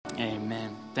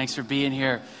Thanks for being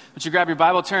here. Would you grab your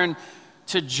Bible, turn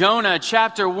to Jonah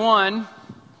chapter 1.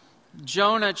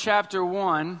 Jonah chapter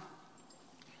 1.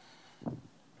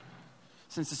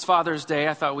 Since it's Father's Day,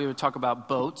 I thought we would talk about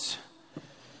boats.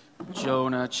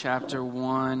 Jonah chapter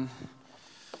 1.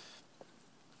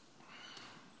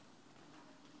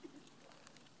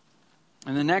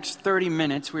 In the next 30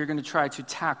 minutes, we're going to try to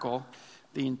tackle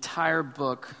the entire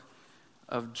book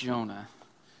of Jonah.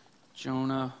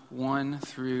 Jonah 1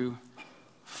 through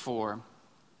 4.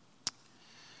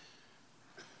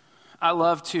 I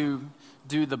love to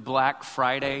do the Black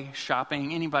Friday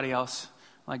shopping. Anybody else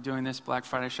like doing this Black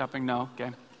Friday shopping? No?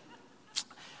 Okay.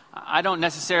 I don't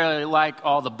necessarily like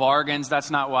all the bargains. That's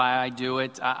not why I do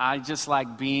it. I just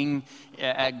like being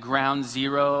at ground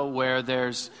zero where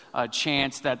there's a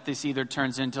chance that this either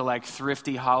turns into like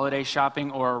thrifty holiday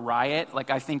shopping or a riot.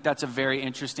 Like I think that's a very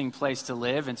interesting place to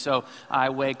live. And so I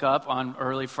wake up on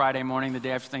early Friday morning, the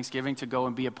day after Thanksgiving, to go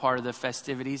and be a part of the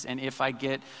festivities. And if I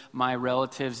get my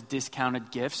relatives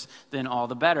discounted gifts, then all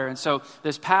the better. And so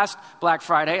this past Black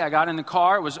Friday, I got in the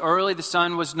car. It was early. The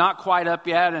sun was not quite up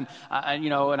yet. And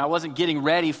I wasn't getting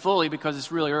ready fully because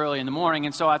it's really early in the morning.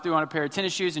 And so I threw on a pair of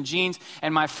tennis shoes and jeans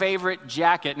and my favorite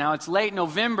jacket. Now, it's late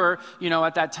November,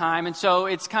 at that time. And so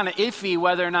it's kind of iffy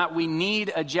whether or not we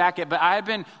need a jacket. But I had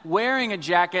been wearing a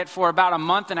jacket for about a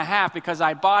month and a half because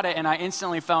I bought it and I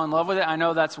instantly fell in love with it. I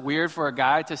know that's weird for a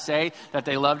guy to say that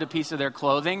they loved a piece of their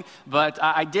clothing. But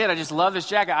I did. I just love this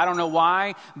jacket. I don't know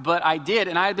why, but I did.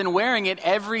 And I had been wearing it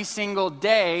every single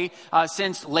day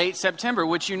since late September,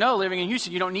 which living in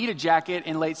Houston, you don't need a jacket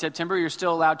in late September. You're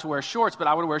still allowed to wear shorts, but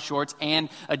I would wear shorts and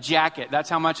a jacket. That's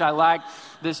how much I like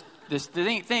this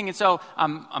thing. And so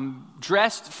I'm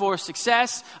dressed for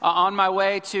success on my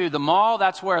way to the mall.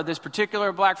 That's where this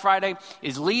particular Black Friday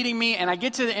is leading me. And I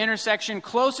get to the intersection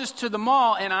closest to the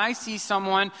mall, and I see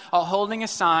someone holding a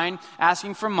sign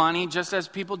asking for money, just as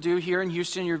people do here in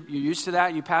Houston. You're used to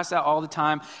that. You pass that all the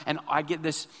time. And I get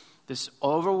this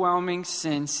overwhelming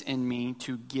sense in me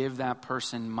to give that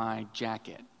person my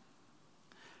jacket.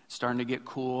 Starting to get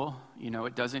cool.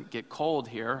 It doesn't get cold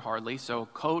here hardly, so a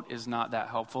coat is not that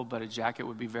helpful, but a jacket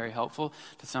would be very helpful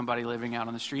to somebody living out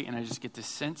on the street, and I just get this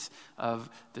sense of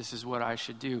this is what I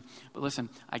should do. But listen,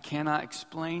 I cannot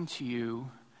explain to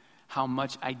you how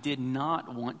much I did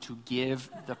not want to give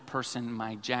the person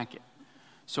my jacket.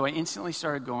 So I instantly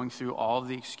started going through all of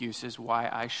the excuses why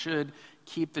I should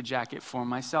keep the jacket for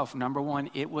myself. Number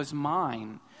one, it was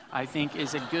mine, I think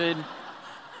is a good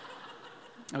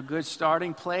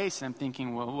starting place. I'm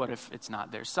thinking, well, what if it's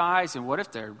not their size? And what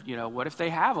if what if they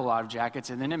have a lot of jackets?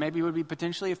 And then it would be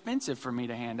potentially offensive for me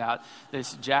to hand out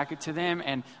this jacket to them.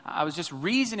 And I was just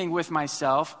reasoning with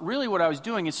myself. Really what I was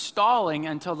doing is stalling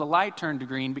until the light turned to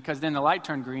green, because then the light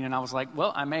turned green and I was like,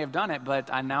 well, I may have done it, but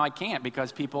now I can't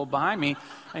because people behind me,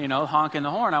 honking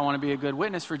the horn. I want to be a good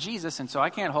witness for Jesus. And so I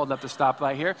can't hold up the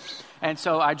stoplight here. And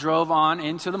so I drove on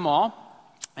into the mall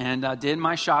and did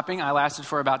my shopping. I lasted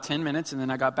for about 10 minutes, and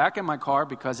then I got back in my car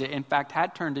because it, in fact,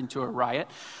 had turned into a riot,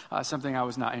 something I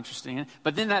was not interested in.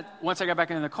 But then once I got back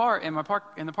into the car, in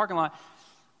the parking lot,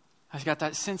 I got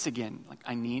that sense again, like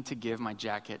I need to give my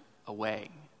jacket away.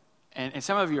 And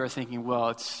some of you are thinking, well,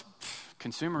 it's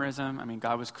consumerism. I mean,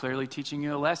 God was clearly teaching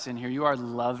you a lesson. Here you are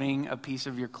loving a piece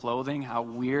of your clothing. How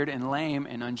weird and lame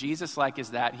and un-Jesus-like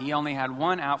is that? He only had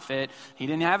one outfit. He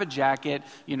didn't have a jacket,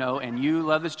 and you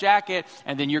love this jacket.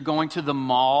 And then you're going to the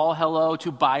mall,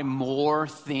 to buy more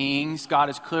things. God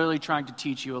is clearly trying to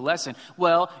teach you a lesson.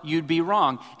 Well, you'd be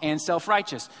wrong and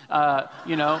self-righteous,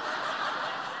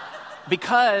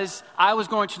 because I was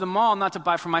going to the mall not to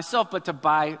buy for myself, but to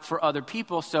buy for other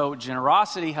people. So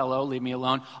generosity, leave me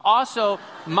alone. Also,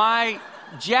 my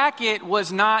jacket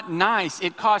was not nice.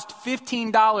 It cost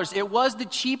 $15. It was the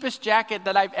cheapest jacket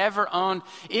that I've ever owned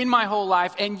in my whole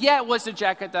life, and yet was the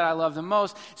jacket that I love the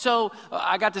most. So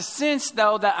I got the sense,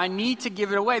 though, that I need to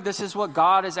give it away. This is what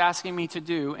God is asking me to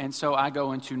do, and so I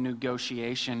go into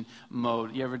negotiation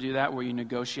mode. You ever do that, where you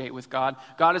negotiate with God?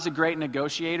 God is a great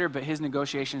negotiator, but his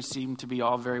negotiations seem to be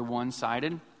all very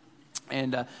one-sided.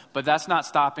 But that's not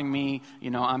stopping me.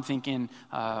 I'm thinking,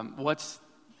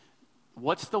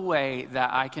 what's the way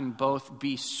that I can both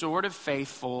be sort of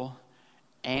faithful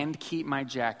and keep my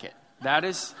jacket? That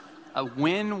is a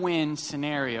win-win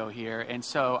scenario here. And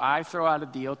so I throw out a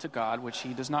deal to God, which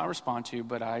he does not respond to,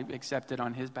 but I accept it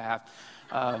on his behalf.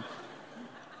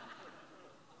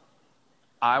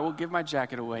 I will give my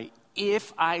jacket away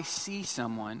if I see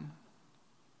someone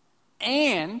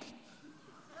and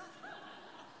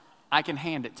I can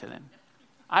hand it to them.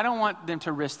 I don't want them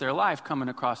to risk their life coming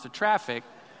across the traffic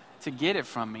to get it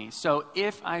from me. So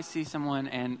if I see someone,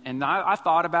 and I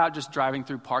thought about just driving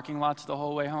through parking lots the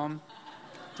whole way home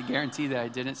to guarantee that I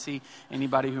didn't see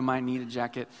anybody who might need a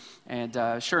jacket.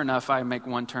 And sure enough, I make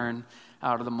one turn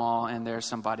out of the mall, and there's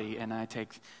somebody, and I take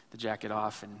the jacket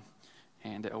off and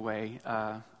hand it away.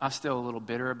 I'm still a little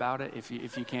bitter about it. If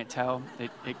you can't tell,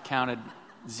 it counted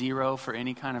 0 for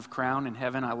any kind of crown in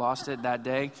heaven. I lost it that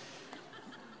day.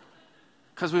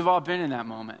 Because we've all been in that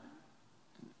moment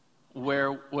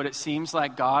where what it seems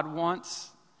like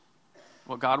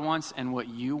what God wants and what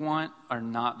you want are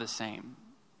not the same.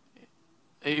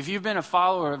 If you've been a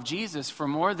follower of Jesus for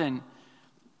more than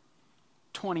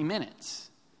 20 minutes,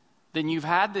 then you've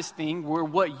had this thing where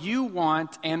what you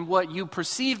want and what you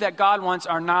perceive that God wants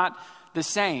are not the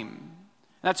same.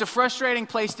 That's a frustrating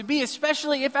place to be,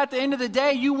 especially if at the end of the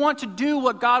day you want to do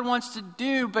what God wants to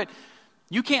do, but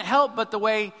you can't help but the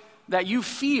way that you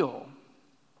feel.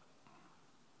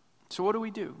 So what do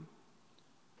we do?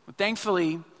 Well,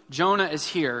 thankfully, Jonah is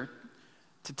here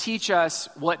to teach us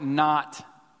what not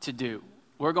to do.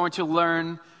 We're going to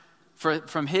learn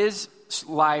from his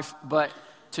life, but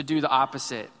to do the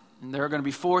opposite. And there are going to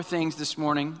be 4 things this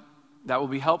morning that will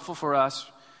be helpful for us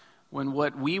when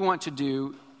what we want to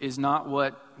do is not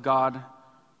what God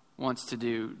wants to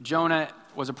do. Jonah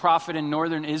was a prophet in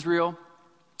northern Israel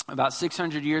about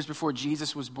 600 years before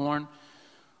Jesus was born.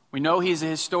 We know he's a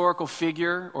historical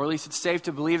figure, or at least it's safe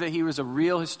to believe that he was a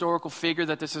real historical figure,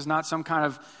 that this is not some kind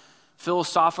of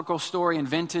philosophical story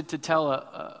invented to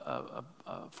tell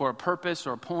for a purpose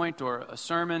or a point or a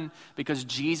sermon, because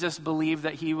Jesus believed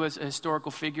that he was a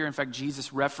historical figure. In fact,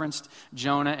 Jesus referenced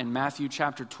Jonah in Matthew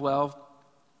chapter 12.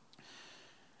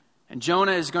 And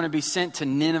Jonah is going to be sent to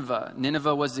Nineveh.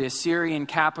 Nineveh was the Assyrian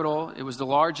capital. It was the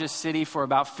largest city for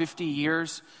about 50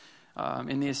 years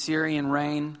in the Assyrian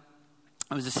reign.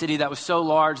 It was a city that was so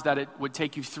large that it would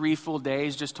take you 3 full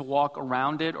days just to walk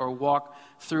around it or walk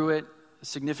through it, a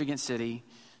significant city.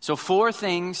 So 4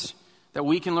 things that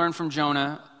we can learn from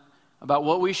Jonah about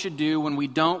what we should do when we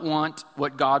don't want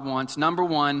what God wants. Number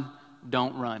 1,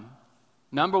 don't run.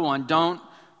 Number 1, don't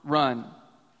run. It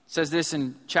says this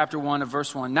in chapter 1 of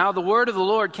verse 1. Now the word of the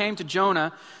Lord came to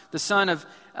Jonah, the son of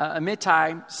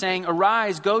Amittai, saying,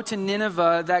 Arise, go to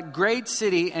Nineveh, that great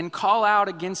city, and call out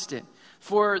against it.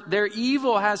 For their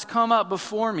evil has come up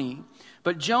before me.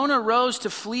 But Jonah rose to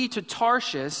flee to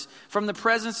Tarshish from the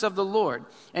presence of the Lord.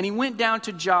 And he went down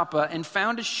to Joppa and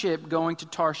found a ship going to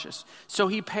Tarshish. So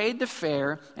he paid the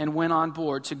fare and went on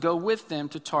board to go with them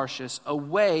to Tarshish,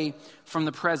 away from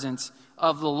the presence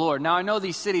of the Lord. Now I know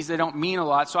these cities, they don't mean a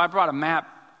lot, so I brought a map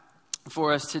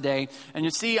for us today. And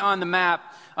you see on the map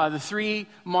the 3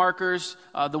 markers.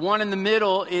 The one in the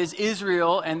middle is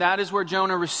Israel, and that is where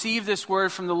Jonah received this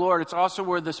word from the Lord. It's also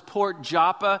where this port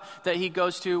Joppa that he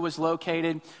goes to was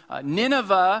located.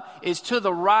 Nineveh is to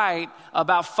the right,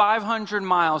 about 500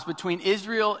 miles between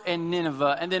Israel and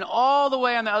Nineveh. And then all the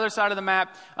way on the other side of the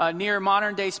map, near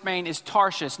modern-day Spain, is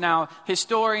Tarshish. Now,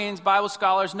 historians, Bible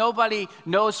scholars, nobody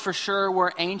knows for sure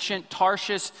where ancient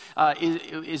Tarshish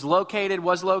was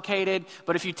located.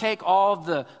 But if you take all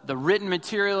the written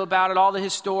material about it, all the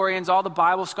historians, all the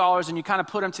Bible scholars, and you kind of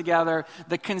put them together,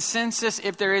 the consensus,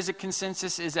 if there is a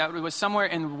consensus, is that it was somewhere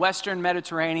in western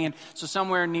Mediterranean, so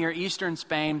somewhere near eastern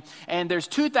Spain. And there's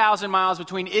 2,000 miles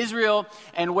between Israel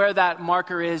and where that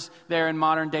marker is there in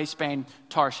modern-day Spain,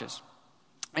 Tarshish.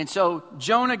 And so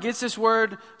Jonah gets this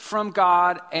word from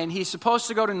God, and he's supposed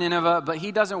to go to Nineveh, but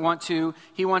he doesn't want to.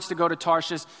 He wants to go to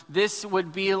Tarshish. This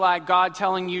would be like God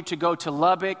telling you to go to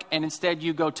Lubbock, and instead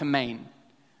you go to Maine.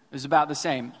 It's about the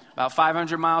same. About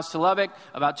 500 miles to Lubbock,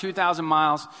 about 2,000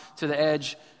 miles to the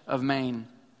edge of Maine.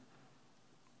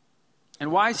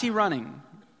 And why is he running?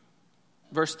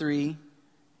 Verse 3,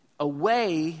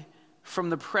 away from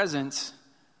the presence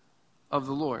of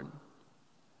the Lord.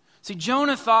 See,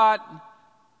 Jonah thought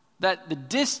that the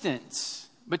distance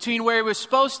between where he was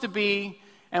supposed to be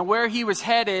and where he was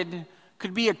headed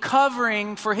could be a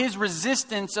covering for his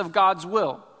resistance of God's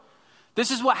will.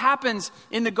 This is what happens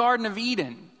in the Garden of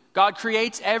Eden. God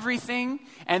creates everything,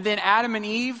 and then Adam and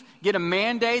Eve get a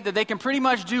mandate that they can pretty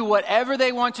much do whatever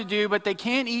they want to do, but they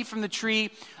can't eat from the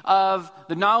tree of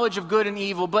the knowledge of good and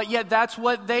evil. But yet that's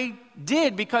what they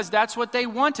did, because that's what they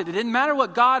wanted. It didn't matter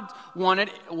what God wanted.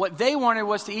 What they wanted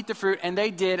was to eat the fruit, and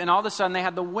they did. And all of a sudden they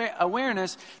had the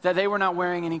awareness that they were not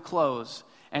wearing any clothes.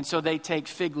 And so they take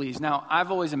fig leaves. Now, I've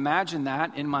always imagined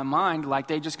that in my mind, like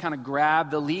they just kind of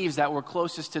grab the leaves that were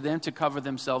closest to them to cover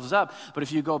themselves up. But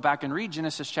if you go back and read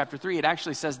Genesis chapter 3, it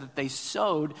actually says that they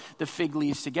sewed the fig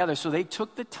leaves together. So they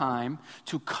took the time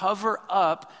to cover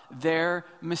up their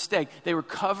mistake. They were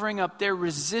covering up their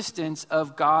resistance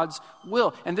of God's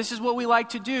will. And this is what we like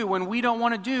to do when we don't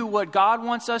want to do what God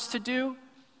wants us to do.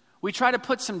 We try to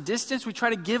put some distance. We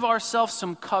try to give ourselves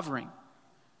some covering.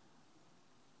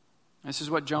 This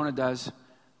is what Jonah does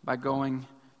by going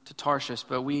to Tarshish.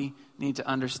 But we need to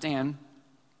understand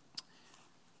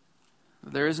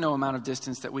that there is no amount of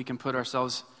distance that we can put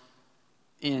ourselves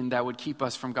in that would keep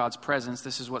us from God's presence.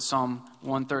 This is what Psalm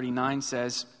 139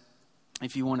 says,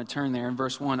 if you want to turn there. In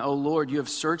verse 1, "O Lord, you have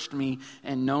searched me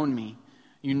and known me.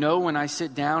 You know when I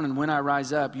sit down and when I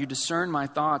rise up. You discern my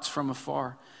thoughts from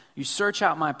afar. You search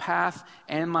out my path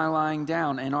and my lying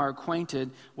down and are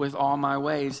acquainted with all my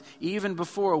ways. Even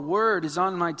before a word is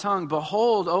on my tongue,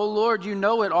 behold, O Lord, you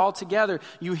know it altogether.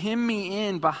 You hem me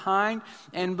in behind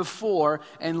and before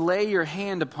and lay your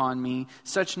hand upon me.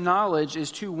 Such knowledge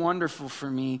is too wonderful for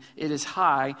me. It is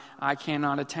high, I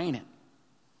cannot attain it.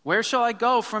 Where shall I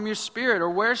go from your spirit, or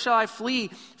where shall I flee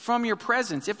from your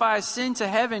presence? If I ascend to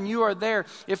heaven, you are there.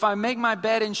 If I make my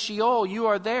bed in Sheol, you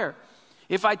are there.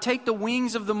 If I take the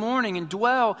wings of the morning and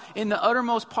dwell in the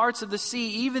uttermost parts of the sea,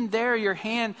 even there your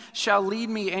hand shall lead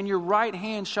me and your right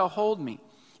hand shall hold me.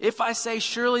 If I say,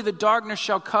 surely the darkness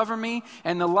shall cover me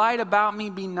and the light about me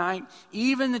be night,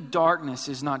 even the darkness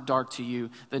is not dark to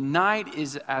you. The night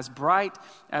is as bright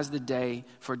as the day,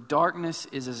 for darkness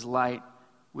is as light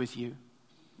with you."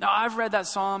 Now, I've read that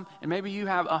psalm, and maybe you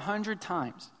have 100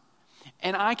 times.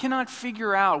 And I cannot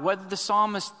figure out whether the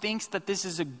psalmist thinks that this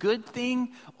is a good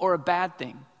thing or a bad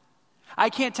thing. I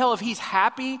can't tell if he's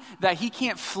happy that he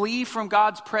can't flee from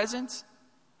God's presence,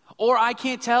 or I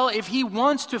can't tell if he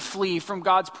wants to flee from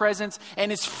God's presence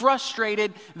and is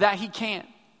frustrated that he can't.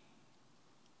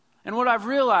 And what I've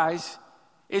realized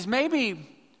is maybe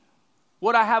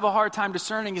what I have a hard time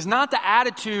discerning is not the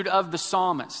attitude of the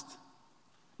psalmist,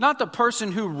 not the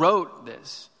person who wrote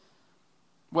this,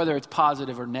 whether it's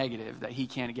positive or negative, that he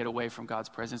can't get away from God's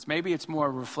presence. Maybe it's more a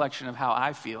reflection of how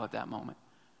I feel at that moment.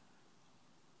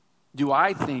 Do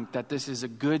I think that this is a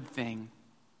good thing,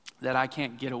 that I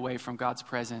can't get away from God's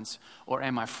presence, or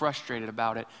am I frustrated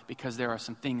about it because there are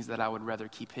some things that I would rather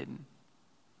keep hidden?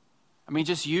 I mean,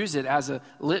 just use it as a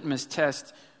litmus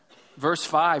test. Verse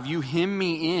 5, "You hem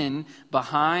me in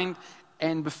behind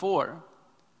and before."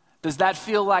 Does that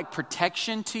feel like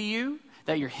protection to you,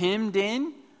 that you're hemmed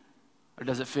in? Or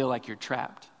does it feel like you're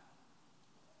trapped?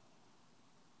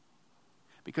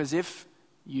 Because if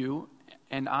you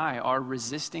and I are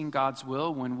resisting God's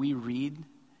will when we read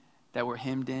that we're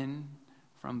hemmed in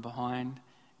from behind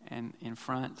and in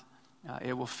front,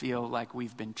 it will feel like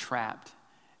we've been trapped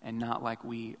and not like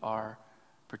we are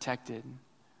protected.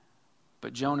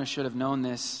 But Jonah should have known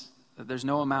this, that there's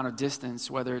no amount of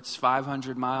distance, whether it's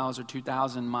 500 miles or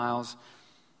 2,000 miles,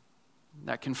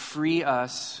 that can free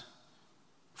us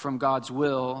from God's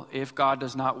will if God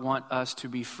does not want us to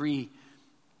be free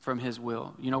from his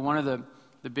will. You know, one of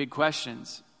the big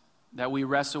questions that we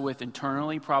wrestle with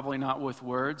internally, probably not with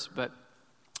words, but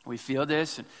we feel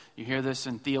this, and you hear this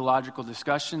in theological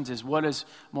discussions, is what is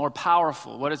more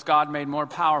powerful? What has God made more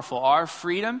powerful? Our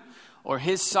freedom or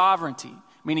his sovereignty?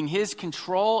 Meaning his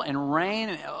control and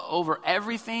reign over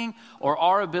everything, or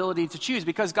our ability to choose.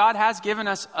 Because God has given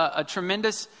us a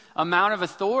tremendous amount of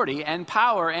authority and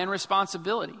power and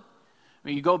responsibility. I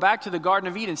mean, you go back to the Garden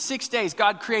of Eden, 6 days,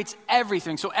 God creates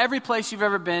everything. So every place you've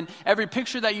ever been, every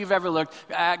picture that you've ever looked,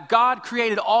 God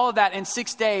created all of that in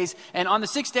 6 days. And on the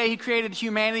 6th day, he created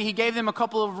humanity. He gave them a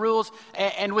couple of rules.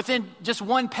 And within just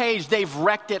one page, they've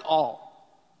wrecked it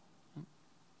all.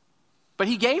 But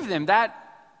he gave them that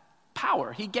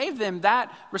power. He gave them that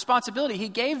responsibility. He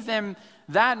gave them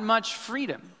that much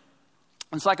freedom.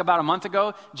 It's like about a month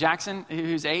ago, Jackson,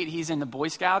 who's 8, he's in the Boy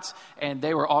Scouts, and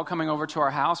they were all coming over to our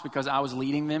house because I was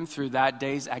leading them through that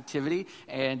day's activity,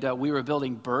 and we were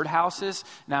building birdhouses.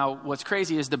 Now, what's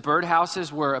crazy is the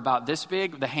birdhouses were about this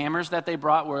big. The hammers that they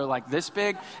brought were like this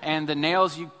big, and the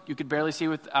nails you could barely see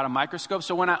without a microscope.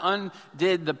 So when I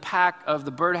undid the pack of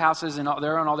the birdhouses and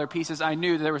they're on all their pieces, I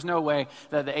knew there was no way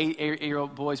that the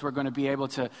 8-year-old boys were going to be able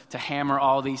to hammer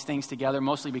all these things together,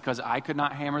 mostly because I could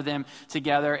not hammer them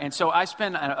together. And so I spent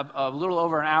a little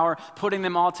over an hour putting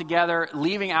them all together,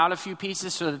 leaving out a few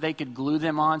pieces so that they could glue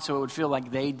them on so it would feel like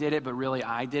they did it, but really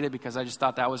I did it, because I just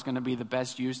thought that was going to be the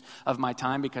best use of my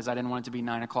time, because I didn't want it to be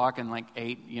 9 o'clock and like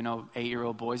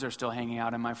 8-year-old boys are still hanging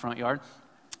out in my front yard.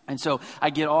 And so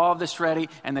I get all of this ready,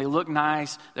 and they look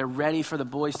nice. They're ready for the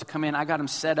boys to come in. I got them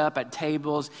set up at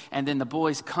tables, and then the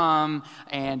boys come,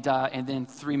 and then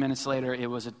 3 minutes later, it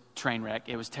was a train wreck.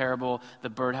 It was terrible. The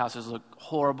birdhouses looked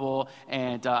horrible,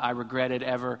 and I regretted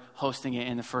ever hosting it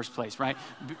in the first place, right?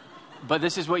 But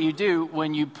this is what you do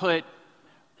when you put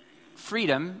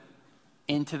freedom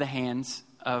into the hands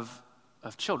of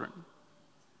children.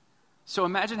 So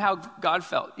imagine how God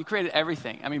felt. He created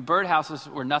everything. I mean,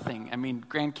 birdhouses were nothing. I mean,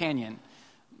 Grand Canyon,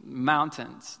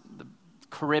 mountains, the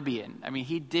Caribbean. I mean,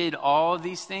 he did all of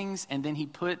these things, and then he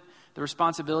put the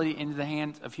responsibility into the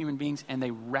hands of human beings, and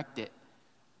they wrecked it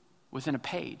within a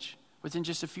page, within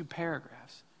just a few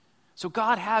paragraphs. So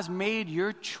God has made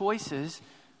your choices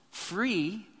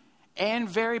free and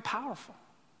very powerful.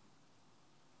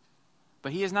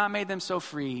 But he has not made them so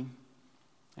free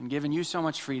and given you so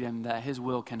much freedom that his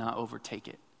will cannot overtake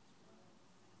it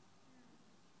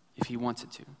if he wants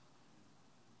it to.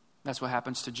 That's what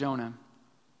happens to Jonah.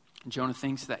 Jonah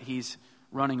thinks that he's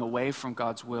running away from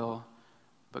God's will,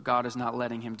 but God is not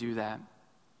letting him do that.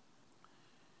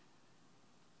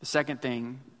 The second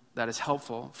thing that is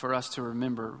helpful for us to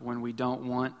remember when we don't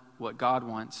want what God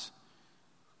wants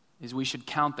is we should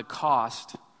count the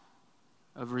cost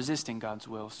of resisting God's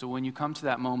will. So when you come to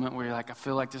that moment where you're like, I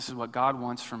feel like this is what God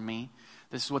wants from me,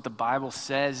 this is what the Bible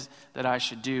says that I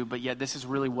should do, but yet this is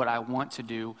really what I want to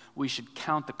do, we should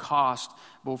count the cost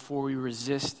before we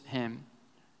resist him.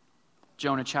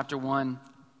 Jonah chapter 1,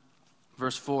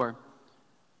 verse 4.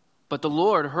 But the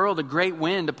Lord hurled a great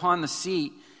wind upon the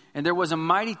sea, and there was a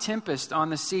mighty tempest on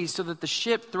the sea, so that the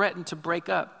ship threatened to break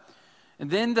up. And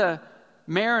then the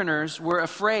mariners were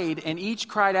afraid, and each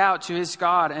cried out to his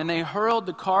God, and they hurled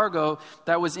the cargo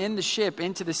that was in the ship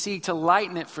into the sea to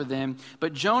lighten it for them.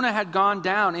 But Jonah had gone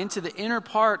down into the inner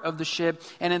part of the ship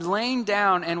and had lain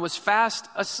down and was fast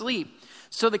asleep.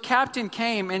 So the captain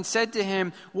came and said to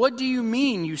him, "What do you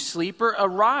mean, you sleeper?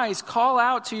 Arise, call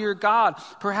out to your God.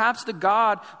 Perhaps the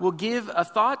God will give a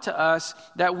thought to us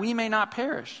that we may not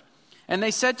perish." And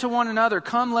they said to one another,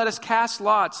 "Come, let us cast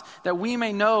lots, that we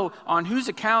may know on whose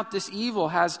account this evil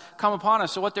has come upon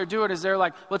us." So what they're doing is they're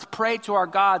like, let's pray to our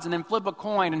gods and then flip a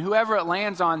coin, and whoever it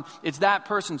lands on, it's that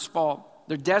person's fault.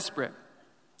 They're desperate.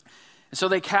 And so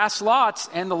they cast lots,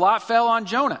 and the lot fell on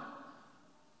Jonah.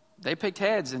 They picked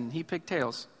heads, and he picked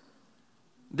tails.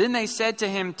 Then they said to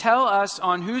him, "Tell us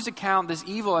on whose account this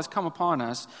evil has come upon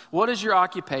us. What is your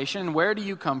occupation? Where do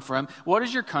you come from? What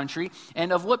is your country?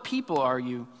 And of what people are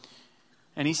you?"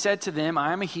 And he said to them,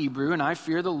 "I am a Hebrew, and I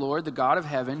fear the Lord, the God of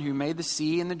heaven, who made the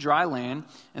sea and the dry land."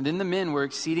 And then the men were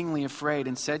exceedingly afraid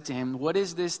and said to him, "What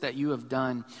is this that you have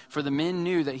done?" For the men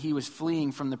knew that he was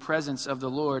fleeing from the presence of the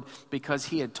Lord, because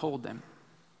he had told them.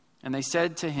 And they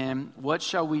said to him, "What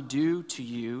shall we do to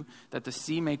you that the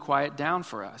sea may quiet down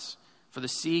for us?" For the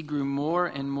sea grew more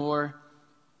and more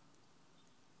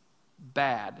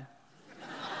bad.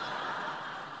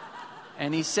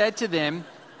 And he said to them,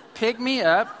 "Pick me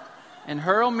up and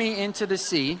hurl me into the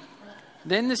sea.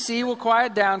 Then the sea will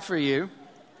quiet down for you."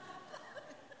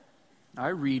 I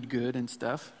read good and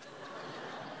stuff.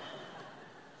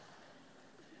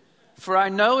 "For I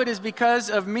know it is because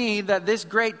of me that this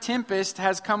great tempest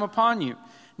has come upon you."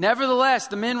 Nevertheless,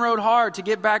 the men rowed hard to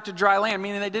get back to dry land,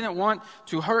 meaning they didn't want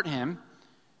to hurt him.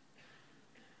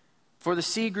 For the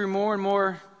sea grew more and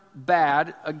more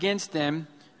bad against them.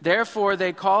 Therefore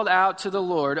they called out to the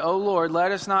Lord, "O Lord,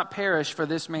 let us not perish for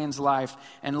this man's life,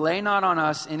 and lay not on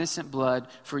us innocent blood.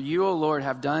 For you, O Lord,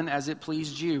 have done as it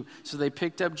pleased you." So they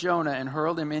picked up Jonah and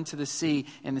hurled him into the sea,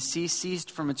 and the sea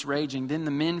ceased from its raging. Then the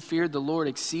men feared the Lord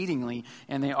exceedingly,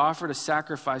 and they offered a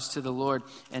sacrifice to the Lord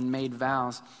and made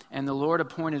vows. And the Lord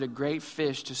appointed a great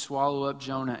fish to swallow up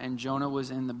Jonah, and Jonah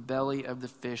was in the belly of the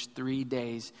fish 3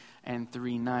 days and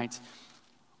 3 nights.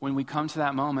 When we come to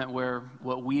that moment where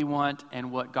what we want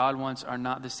and what God wants are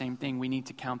not the same thing, we need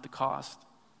to count the cost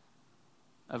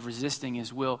of resisting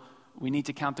his will. We need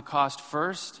to count the cost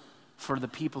first for the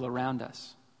people around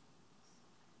us.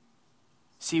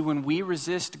 See, when we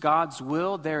resist God's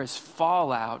will, there is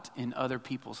fallout in other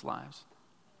people's lives.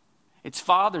 It's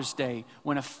Father's Day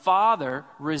when a father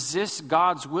resists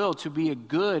God's will to be a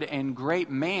good and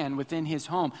great man within his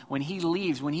home. When he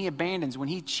leaves, when he abandons, when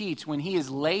he cheats, when he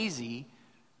is lazy,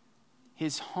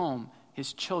 his home,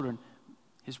 his children,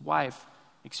 his wife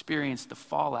experienced the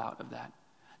fallout of that.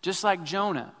 Just like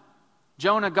Jonah.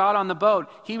 Jonah got on the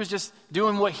boat. He was just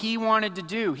doing what he wanted to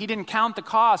do. He didn't count the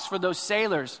cost for those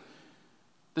sailors.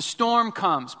 The storm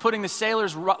comes, putting the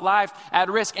sailor's life at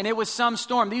risk. And it was some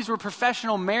storm. These were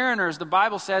professional mariners, the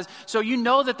Bible says. So you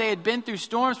know that they had been through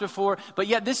storms before, but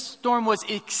yet this storm was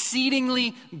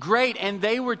exceedingly great, and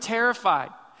they were terrified.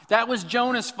 That was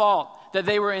Jonah's fault that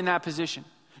they were in that position.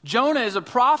 Jonah is a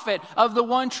prophet of the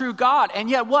one true God. And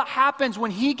yet what happens when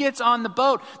he gets on the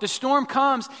boat? The storm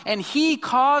comes and he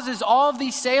causes all of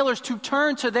these sailors to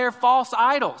turn to their false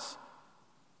idols,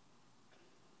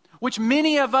 which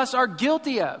many of us are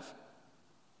guilty of.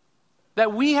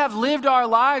 That we have lived our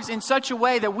lives in such a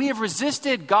way that we have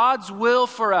resisted God's will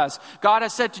for us. God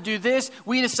has said to do this,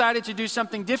 we decided to do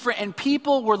something different, and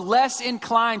people were less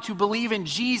inclined to believe in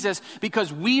Jesus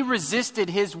because we resisted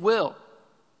his will.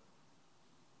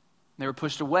 They were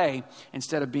pushed away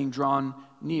instead of being drawn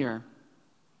near.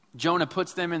 Jonah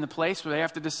puts them in the place where they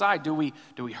have to decide, do we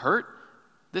hurt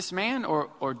this man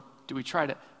or do we try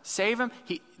to save him?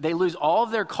 They lose all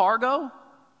of their cargo,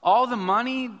 all the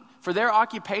money for their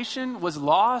occupation was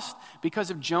lost because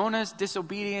of Jonah's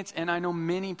disobedience. And I know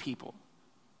many people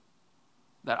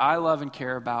that I love and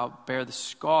care about bear the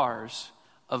scars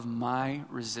of my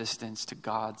resistance to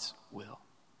God's will.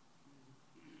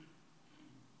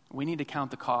 We need to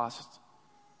count the cost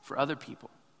for other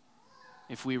people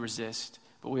if we resist.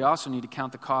 But we also need to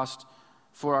count the cost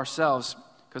for ourselves.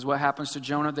 Because what happens to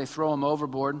Jonah? They throw him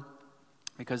overboard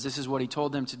because this is what he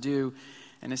told them to do.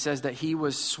 And it says that he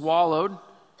was swallowed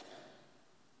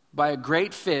by a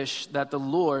great fish that the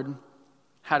Lord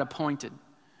had appointed.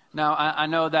 Now, I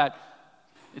know that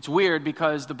it's weird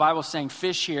because the Bible's saying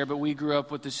fish here, but we grew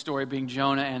up with this story being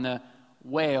Jonah and the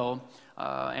whale.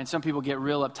 And some people get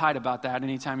real uptight about that.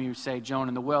 Anytime you say Jonah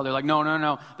and the whale, they're like,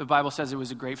 no. The Bible says it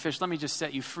was a great fish. Let me just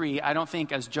set you free. I don't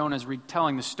think as Jonah's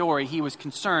retelling the story, he was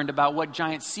concerned about what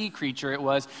giant sea creature it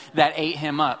was that ate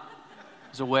him up.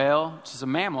 It's a whale, which is a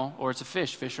mammal, or it's a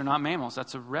fish. Fish are not mammals.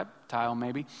 That's a reptile,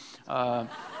 maybe.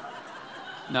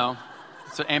 No,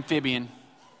 it's an amphibian.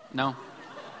 No,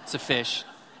 it's a fish.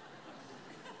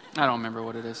 I don't remember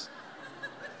what it is.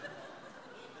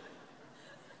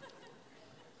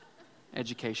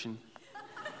 Education.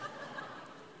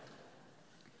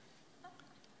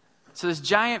 So this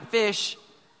giant fish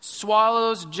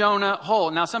swallows Jonah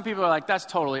whole. Now some people are like, that's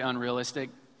totally unrealistic.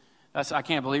 I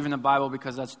can't believe in the Bible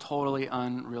because that's totally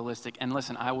unrealistic. And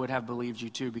listen, I would have believed you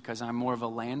too because I'm more of a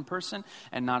land person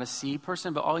and not a sea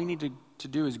person. But all you need to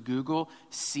do is Google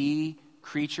sea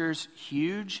creatures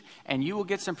huge, and you will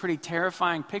get some pretty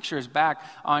terrifying pictures back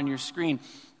on your screen.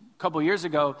 A couple years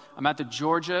ago, I'm at the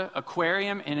Georgia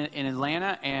Aquarium in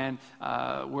Atlanta, and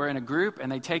we're in a group,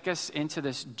 and they take us into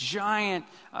this giant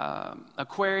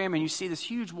aquarium, and you see this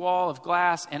huge wall of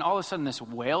glass, and all of a sudden this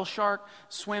whale shark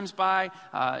swims by.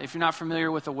 If you're not familiar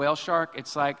with a whale shark,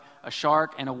 it's like a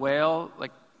shark and a whale,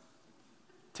 like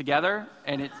together,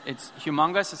 and it's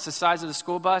humongous. It's the size of the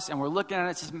school bus, and we're looking at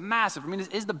it. It's just massive. I mean,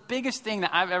 it's the biggest thing that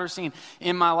I've ever seen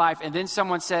in my life. And then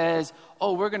someone says,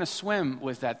 oh, we're going to swim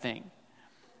with that thing.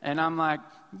 And I'm like,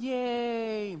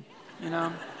 yay,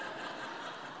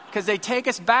 because they take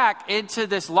us back into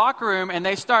this locker room and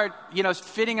they start,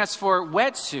 fitting us for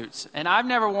wetsuits. And I've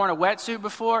never worn a wetsuit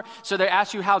before, so they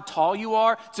ask you how tall you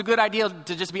are. It's a good idea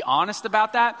to just be honest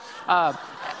about that.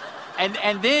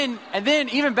 And then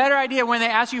even better idea when they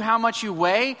ask you how much you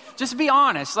weigh, just be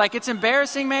honest. Like, it's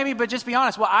embarrassing maybe, but just be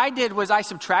honest. What I did was I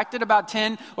subtracted about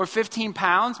 10 or 15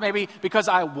 pounds, maybe because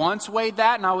I once weighed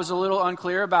that and I was a little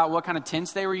unclear about what kind of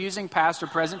tense they were using, past or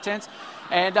present tense.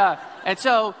 And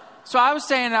so I was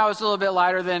saying I was a little bit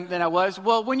lighter than I was.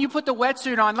 Well, when you put the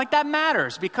wetsuit on, like, that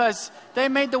matters because they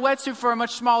made the wetsuit for a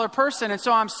much smaller person. And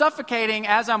so I'm suffocating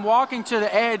as I'm walking to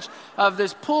the edge of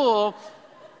this pool.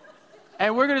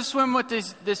 And we're going to swim with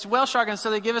this whale shark. And so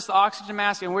they give us the oxygen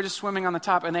mask and we're just swimming on the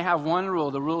top. And they have one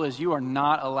rule. The rule is you are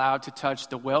not allowed to touch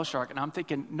the whale shark. And I'm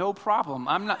thinking, no problem.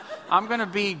 I'm going to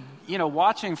be,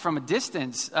 watching from a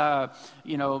distance,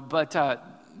 but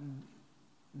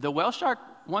the whale shark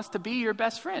wants to be your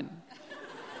best friend.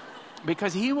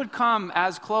 Because he would come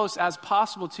as close as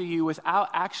possible to you without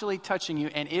actually touching you.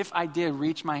 And if I did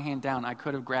reach my hand down, I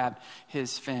could have grabbed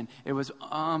his fin. It was an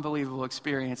unbelievable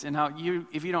experience. And now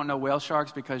if you don't know whale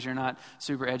sharks because you're not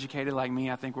super educated like me,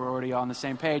 I think we're already on the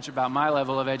same page about my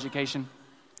level of education.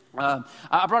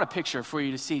 I brought a picture for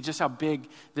you to see just how big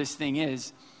this thing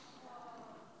is.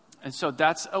 And so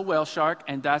that's a whale shark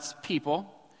and that's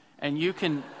people. And you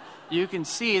can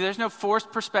see there's no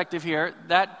forced perspective here.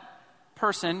 That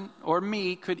person or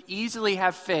me could easily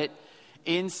have fit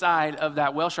inside of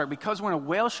that whale shark, because when a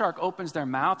whale shark opens their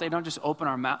mouth, they don't just open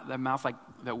their mouth like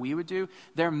that we would do.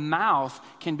 Their mouth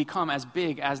can become as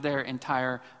big as their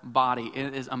entire body.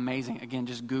 It is amazing. Again,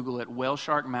 just Google it, whale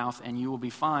shark mouth, and you will be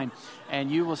fine.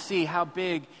 And you will see how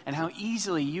big and how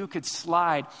easily you could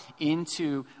slide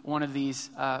into one of these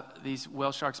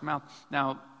whale sharks' mouth.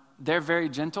 Now, they're very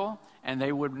gentle and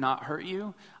they would not hurt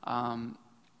you.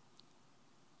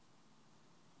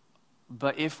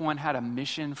 But if one had a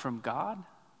mission from God,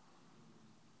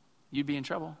 you'd be in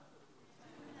trouble.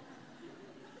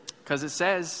 Because it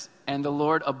says, and the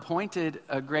Lord appointed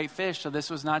a great fish. So this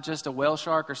was not just a whale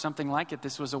shark or something like it.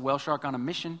 This was a whale shark on a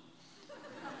mission.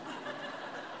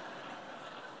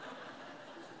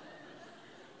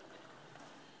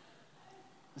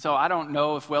 So I don't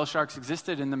know if whale sharks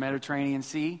existed in the Mediterranean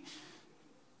Sea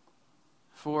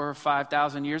 4,000 or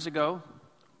 5,000 years ago,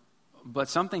 but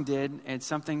something did, and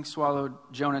something swallowed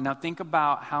Jonah. Now think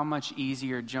about how much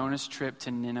easier Jonah's trip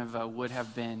to Nineveh would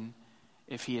have been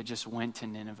if he had just went to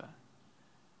Nineveh.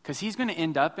 Because he's going to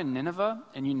end up in Nineveh,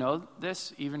 and you know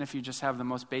this, even if you just have the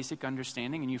most basic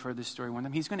understanding, and you've heard this story one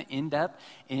time. He's going to end up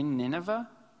in Nineveh,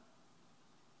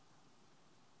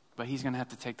 but he's going to have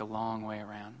to take the long way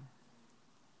around.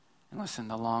 And listen,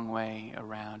 the long way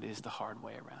around is the hard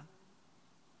way around.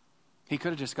 He could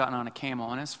have just gotten on a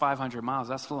camel, and it's 500 miles.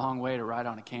 That's a long way to ride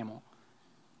on a camel.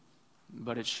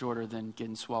 But it's shorter than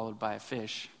getting swallowed by a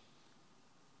fish,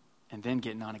 and then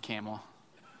getting on a camel,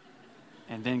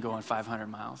 and then going 500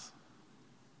 miles.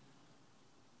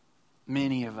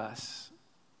 Many of us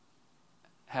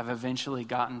have eventually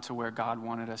gotten to where God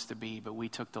wanted us to be, but we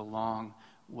took the long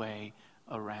way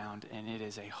around, and it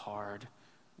is a hard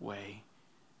way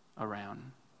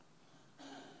around.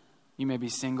 You may be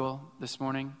single this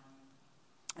morning,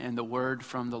 and the word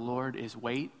from the Lord is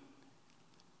wait.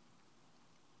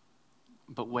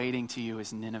 But waiting to you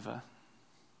is Nineveh.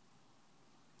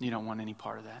 You don't want any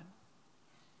part of that.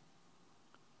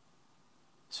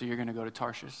 So you're going to go to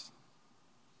Tarshish.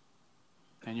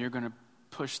 And you're going to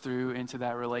push through into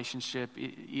that relationship,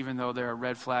 even though there are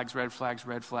red flags.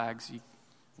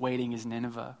 Waiting is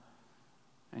Nineveh.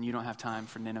 And you don't have time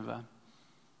for Nineveh.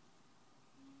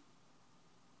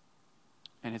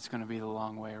 And it's going to be the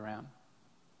long way around.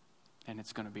 And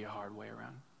it's going to be a hard way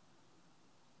around.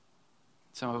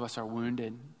 Some of us are wounded.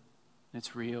 And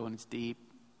it's real and it's deep.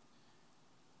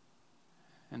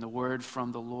 And the word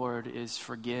from the Lord is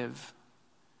forgive.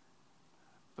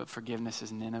 But forgiveness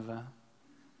is Nineveh.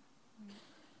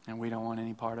 And we don't want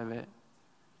any part of it.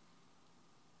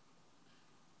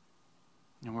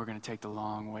 And we're going to take the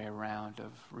long way around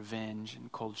of revenge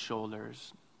and cold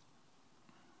shoulders.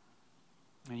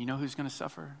 And you know who's going to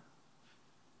suffer?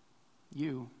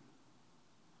 You.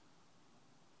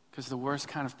 Because the worst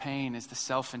kind of pain is the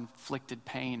self-inflicted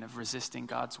pain of resisting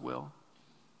God's will.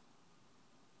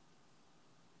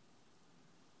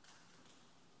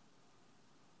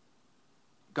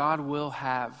 God will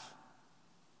have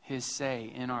his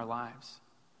say in our lives.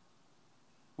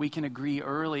 We can agree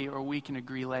early or we can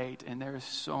agree late, and there is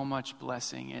so much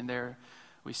blessing in there.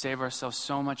 We save ourselves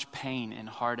so much pain and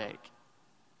heartache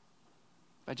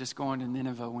by just going to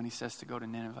Nineveh when he says to go to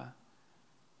Nineveh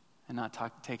and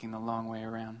not taking the long way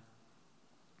around.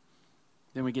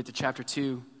 Then we get to chapter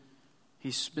 2.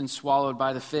 He's been swallowed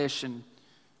by the fish, and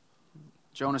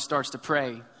Jonah starts to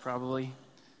pray. Probably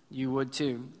you would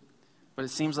too. But it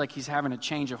seems like he's having a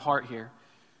change of heart here.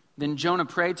 Then Jonah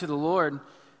prayed to the Lord,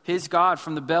 his God,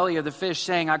 from the belly of the fish,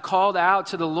 saying, I called out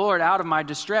to the Lord out of my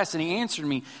distress, and he answered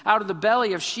me. Out of the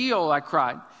belly of Sheol I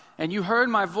cried, and you heard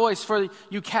my voice, for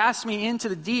you cast me into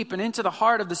the deep and into the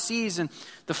heart of the seas, and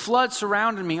the flood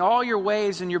surrounded me. All your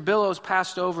waves and your billows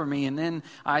passed over me. And then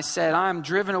I said, I am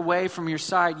driven away from your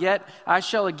sight, yet I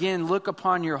shall again look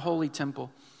upon your holy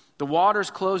temple. The waters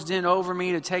closed in over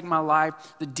me to take my life.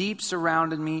 The deep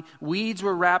surrounded me. Weeds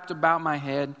were wrapped about my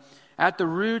head. At the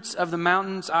roots of the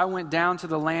mountains I went down to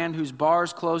the land whose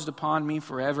bars closed upon me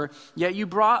forever. Yet you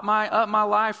brought up my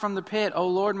life from the pit, O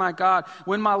Lord my God.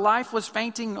 When my life was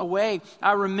fainting away,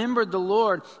 I remembered the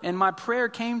Lord, and my prayer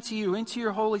came to you into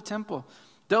your holy temple.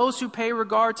 Those who pay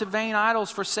regard to vain idols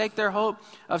forsake their hope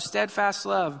of steadfast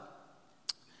love.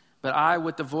 But I,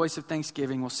 with the voice of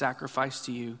thanksgiving, will sacrifice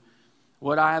to you.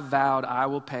 What I have vowed, I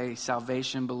will pay.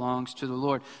 Salvation belongs to the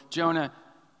Lord. Jonah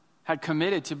had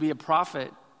committed to be a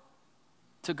prophet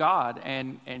to God,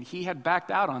 and he had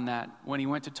backed out on that when he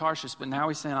went to Tarshish. But now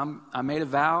he's saying, I made a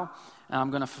vow, and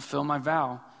I'm going to fulfill my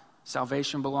vow.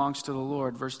 Salvation belongs to the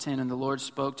Lord. Verse 10, and the Lord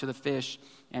spoke to the fish,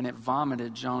 and it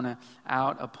vomited Jonah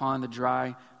out upon the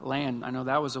dry land. I know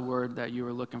that was a word that you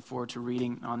were looking forward to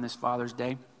reading on this Father's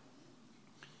Day.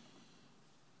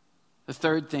 The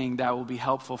third thing that will be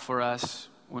helpful for us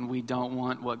when we don't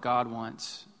want what God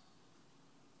wants,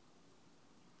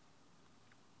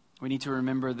 we need to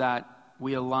remember that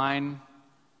we align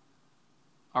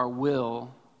our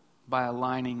will by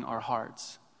aligning our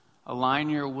hearts. Align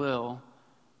your will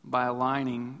by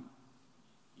aligning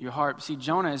your heart. See,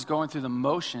 Jonah is going through the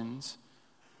motions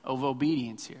of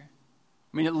obedience here.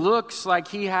 I mean, it looks like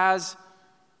he has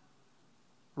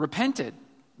repented.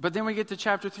 But then we get to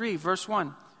chapter 3, verse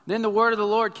 1. Then the word of the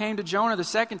Lord came to Jonah the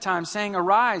second time, saying,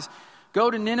 "Arise, go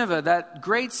to Nineveh, that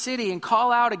great city, and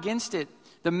call out against it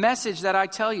the message that I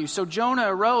tell you." So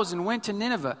Jonah arose and went to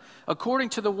Nineveh, according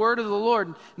to the word of the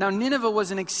Lord. Now Nineveh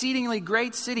was an exceedingly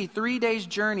great city, 3 days'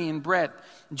 journey in breadth.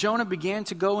 Jonah began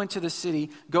to go into the city,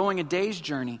 going a day's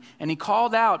journey. And he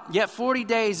called out, "Yet 40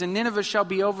 days, and Nineveh shall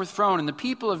be overthrown." And the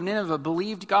people of Nineveh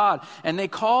believed God. And they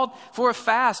called for a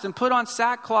fast and put on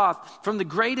sackcloth, from the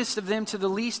greatest of them to the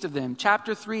least of them.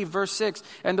 Chapter 3, verse 6.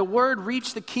 And the word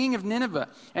reached the king of Nineveh.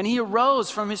 And he arose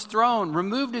from his throne,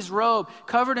 removed his robe,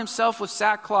 covered himself with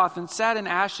sackcloth, and sat in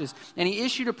ashes. And he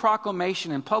issued a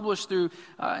proclamation and published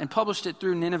it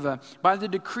through Nineveh. By the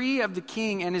decree of the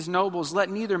king and his nobles, let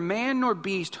neither man nor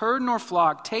beast, herd nor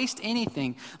flock, taste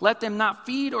anything. Let them not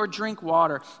feed or drink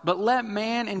water, but let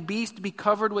man and beast be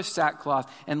covered with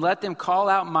sackcloth, and let them call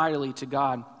out mightily to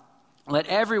God. Let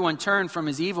everyone turn from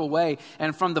his evil way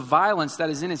and from the violence that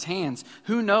is in his hands.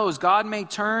 Who knows, God may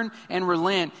turn and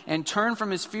relent and turn from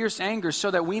his fierce anger,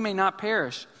 so that we may not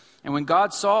perish. And when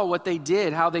God saw what they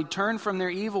did, how they turned from their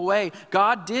evil way,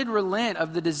 God did relent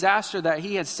of the disaster that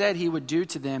he had said he would do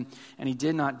to them, and he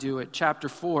did not do it. Chapter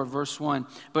 4, verse 1.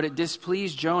 But it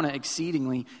displeased Jonah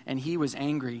exceedingly, and he was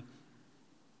angry.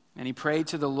 And he prayed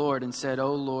to the Lord and said,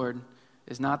 "O Lord,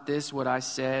 is not this what I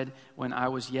said when I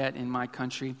was yet in my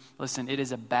country?" Listen, it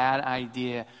is a bad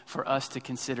idea for us to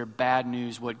consider bad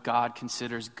news what God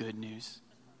considers good news.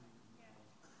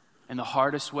 And the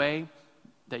hardest way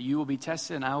that you will be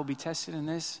tested and I will be tested in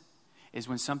this is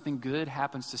when something good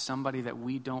happens to somebody that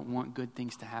we don't want good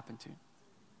things to happen to.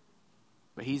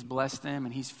 But he's blessed them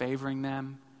and he's favoring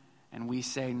them, and we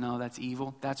say, no, that's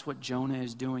evil. That's what Jonah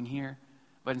is doing here.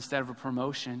 But instead of a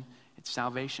promotion, it's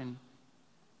salvation.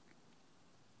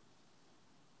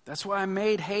 That's why I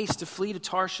made haste to flee to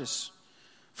Tarshish.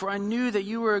 For I knew that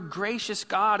you were a gracious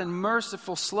God and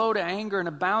merciful, slow to anger and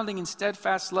abounding in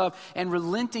steadfast love and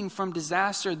relenting from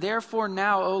disaster. Therefore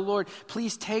now, O Lord,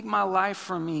 please take my life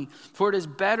from me, for it is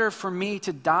better for me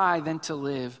to die than to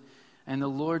live. And the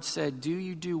Lord said, "Do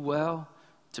you do well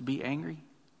to be angry?"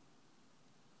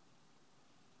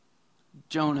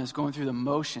 Jonah is going through the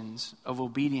motions of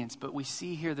obedience, but we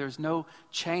see here there's no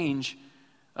change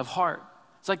of heart.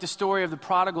 It's like the story of the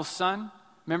prodigal son.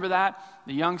 Remember that?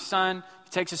 The young son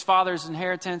takes his father's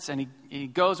inheritance and he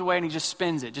goes away and he just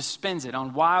spends it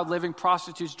on wild living,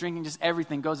 prostitutes, drinking, just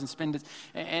everything, goes and spends it.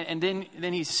 And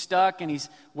then he's stuck and he's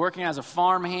working as a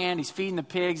farmhand. He's feeding the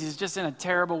pigs. He's just in a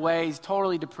terrible way. He's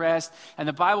totally depressed. And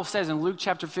the Bible says in Luke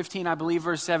chapter 15, I believe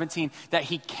verse 17, that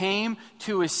he came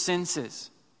to his senses.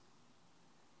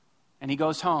 And he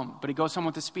goes home, but he goes home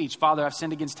with the speech, "Father, I've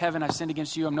sinned against heaven. I've sinned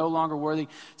against you. I'm no longer worthy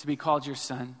to be called your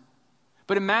son."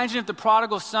 But imagine if the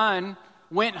prodigal son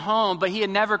went home, but he had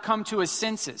never come to his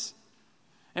senses.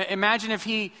 Imagine if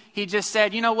he just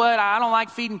said, "You know what, I don't like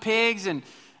feeding pigs, and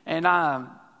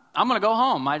I'm going to go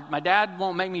home. My dad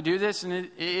won't make me do this, and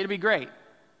it'll be great."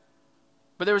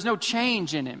 But there was no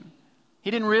change in him. He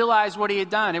didn't realize what he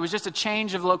had done. It was just a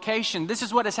change of location. This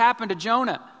is what has happened to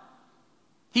Jonah.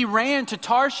 He ran to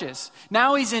Tarshish.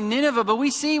 Now he's in Nineveh, but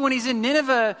we see when he's in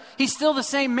Nineveh, he's still the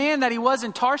same man that he was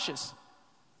in Tarshish.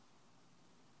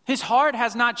 His heart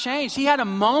has not changed. He had a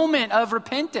moment of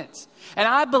repentance. And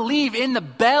I believe in the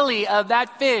belly of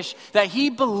that fish that he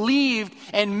believed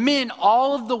and meant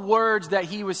all of the words that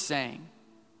he was saying.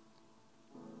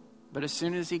 But as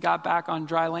soon as he got back on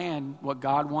dry land, what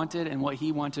God wanted and what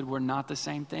he wanted were not the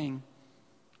same thing.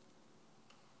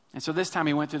 And so this time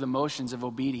he went through the motions of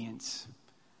obedience,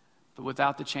 but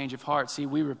without the change of heart. See,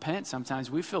 we repent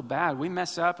sometimes. We feel bad. We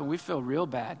mess up and we feel real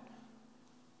bad.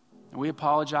 And we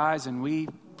apologize and we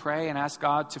pray and ask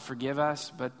God to forgive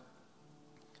us, but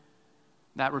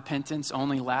that repentance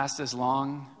only lasts as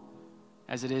long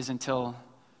as it is until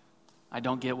I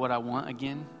don't get what I want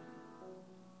again.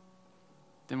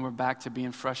 Then we're back to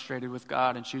being frustrated with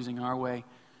God and choosing our way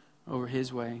over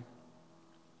his way.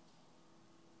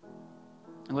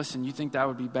 And listen, you think that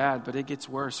would be bad, but it gets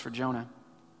worse for Jonah.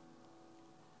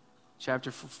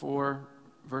 Chapter 4,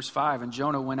 verse 5, and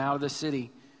Jonah went out of the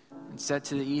city and set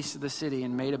to the east of the city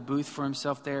and made a booth for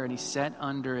himself there. And he sat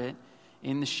under it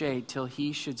in the shade till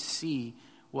he should see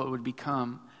what would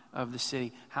become of the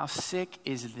city. How sick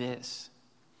is this?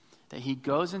 That he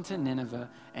goes into Nineveh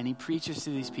and he preaches to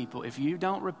these people. If you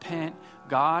don't repent,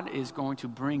 God is going to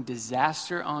bring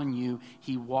disaster on you.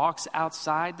 He walks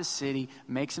outside the city,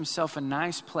 makes himself a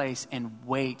nice place, and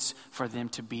waits for them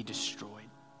to be destroyed.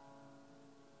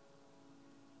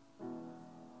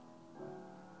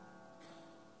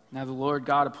 Now the Lord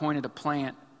God appointed a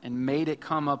plant and made it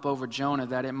come up over Jonah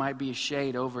that it might be a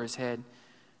shade over his head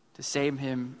to save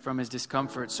him from his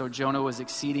discomfort. So Jonah was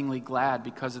exceedingly glad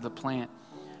because of the plant.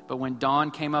 But when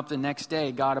dawn came up the next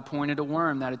day, God appointed a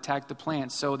worm that attacked the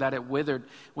plant so that it withered.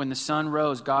 When the sun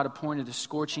rose, God appointed a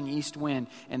scorching east wind,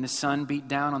 and the sun beat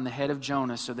down on the head of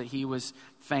Jonah so that he was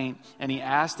faint. And he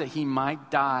asked that he might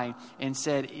die and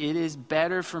said, "It is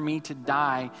better for me to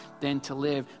die than to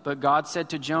live." But God said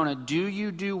to Jonah, "Do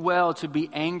you do well to be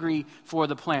angry for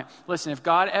the plant?" Listen, if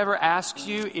God ever asks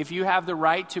you if you have the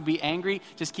right to be angry,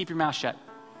 just keep your mouth shut.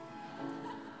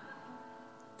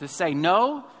 To say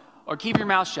no, or keep your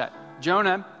mouth shut.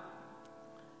 Jonah,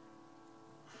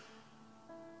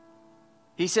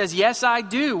 he says, "Yes, I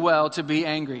do well to be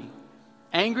angry.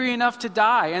 Angry enough to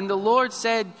die." And the Lord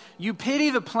said, "You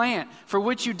pity the plant for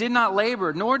which you did not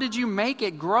labor, nor did you make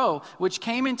it grow, which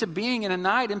came into being in a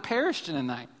night and perished in a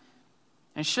night.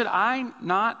 And should I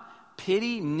not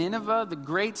pity Nineveh, the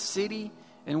great city,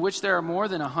 in which there are more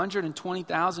than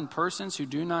 120,000 persons who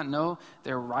do not know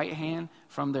their right hand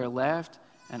from their left,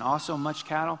 and also much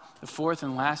cattle?" The fourth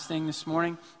and last thing this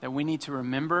morning that we need to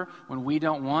remember when we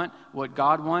don't want what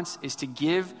God wants is to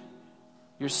give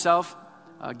your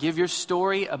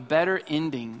story a better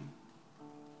ending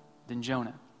than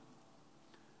Jonah.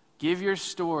 Give your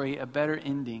story a better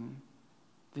ending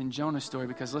than Jonah's story,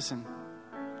 because listen,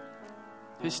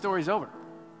 his story's over.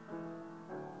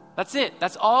 That's it.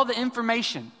 That's all the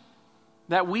information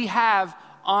that we have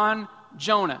on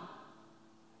Jonah.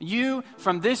 You,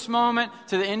 from this moment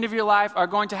to the end of your life, are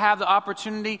going to have the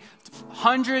opportunity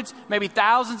hundreds, maybe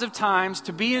thousands of times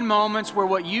to be in moments where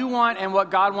what you want and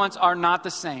what God wants are not the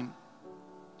same.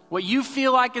 What you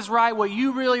feel like is right, what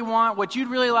you really want, what you'd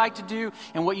really like to do,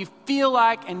 and what you feel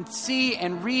like and see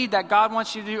and read that God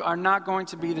wants you to do are not going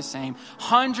to be the same.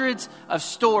 Hundreds of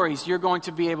stories you're going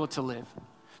to be able to live.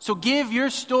 So give your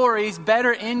stories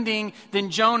better ending than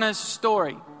Jonah's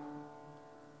story.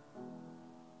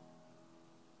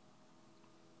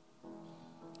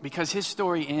 Because his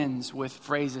story ends with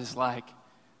phrases like,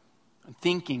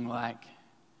 thinking like,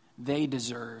 "They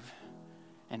deserve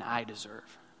and I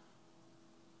deserve."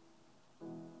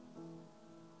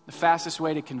 The fastest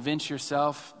way to convince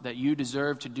yourself that you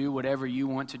deserve to do whatever you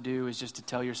want to do is just to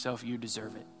tell yourself you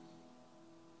deserve it.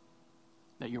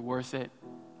 That you're worth it.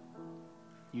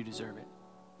 You deserve it.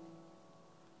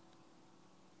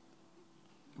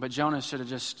 But Jonah should have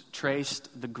just traced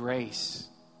the grace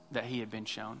that he had been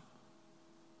shown.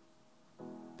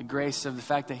 The grace of the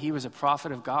fact that he was a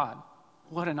prophet of God.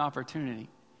 What an opportunity.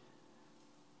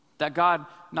 That God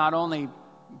not only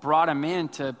brought him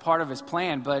into part of his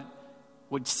plan, but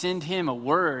would send him a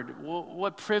word.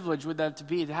 What privilege would that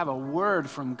be to have a word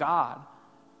from God?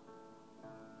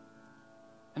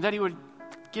 And that he would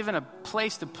given a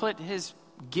place to put his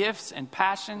gifts and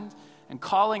passions and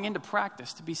calling into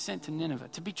practice, to be sent to Nineveh,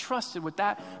 to be trusted with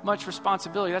that much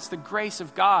responsibility. That's the grace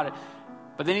of God.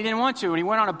 But then he didn't want to, and he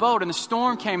went on a boat, and the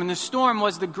storm came, and the storm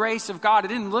was the grace of God. It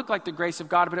didn't look like the grace of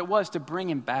God, but it was to bring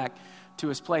him back to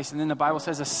his place. And then the Bible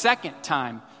says a second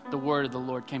time the word of the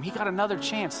Lord came. He got another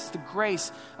chance. It's the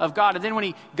grace of God. And then when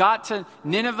he got to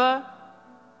Nineveh,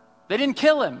 they didn't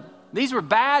kill him. These were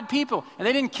bad people, and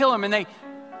they didn't kill him, and they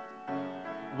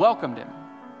welcomed him.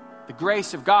 The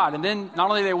grace of God. And then not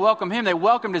only did they welcome him, they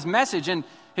welcomed his message, and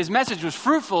his message was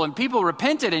fruitful, and people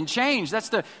repented and changed. That's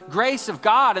the grace of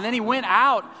God. And then he went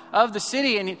out of the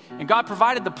city, and God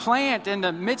provided the plant in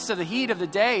the midst of the heat of the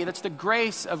day. That's the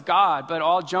grace of God. But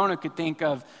all Jonah could think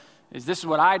of is, this is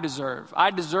what I deserve.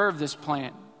 I deserve this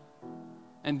plant.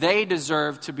 And they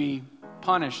deserve to be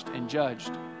punished and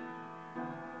judged.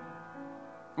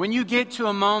 When you get to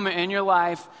a moment in your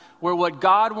life where what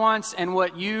God wants and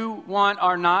what you want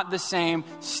are not the same,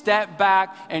 step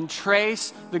back and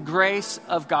trace the grace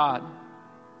of God.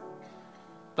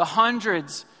 The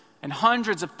hundreds and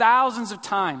hundreds of thousands of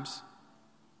times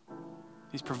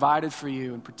He's provided for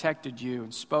you and protected you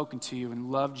and spoken to you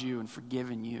and loved you and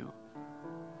forgiven you.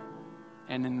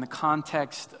 And in the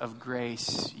context of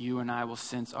grace, you and I will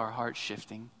sense our heart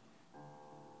shifting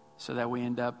so that we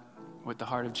end up with the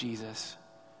heart of Jesus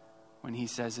when he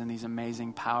says in these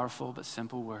amazing, powerful, but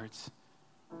simple words,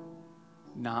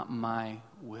 "Not my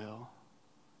will,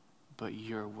 but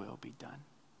your will be done."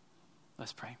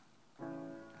 Let's pray.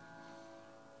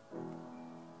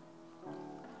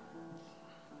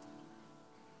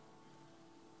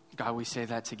 God, we say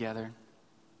that together.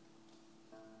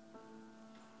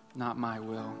 Not my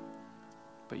will,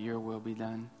 but your will be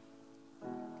done.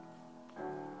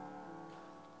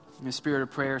 In the spirit of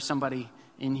prayer, somebody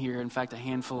in here, in fact, a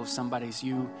handful of somebody's,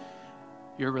 your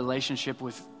relationship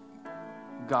with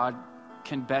God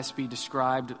can best be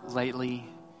described lately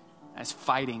as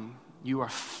fighting. You are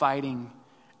fighting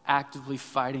actively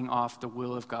fighting off the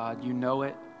will of God. You know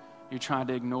it. You're trying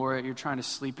to ignore it. You're trying to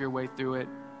sleep your way through it.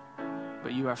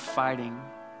 But you are fighting.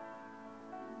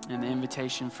 And the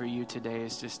invitation for you today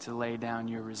is just to lay down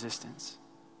your resistance.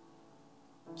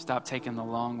 Stop taking the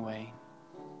long way.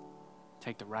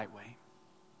 Take the right way.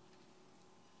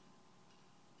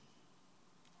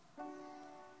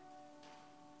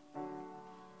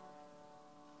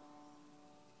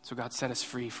 So God, set us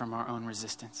free from our own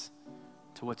resistance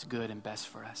to what's good and best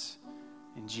for us.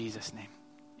 In Jesus' name,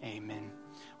 amen.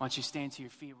 Why don't you stand to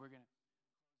your feet? We're going to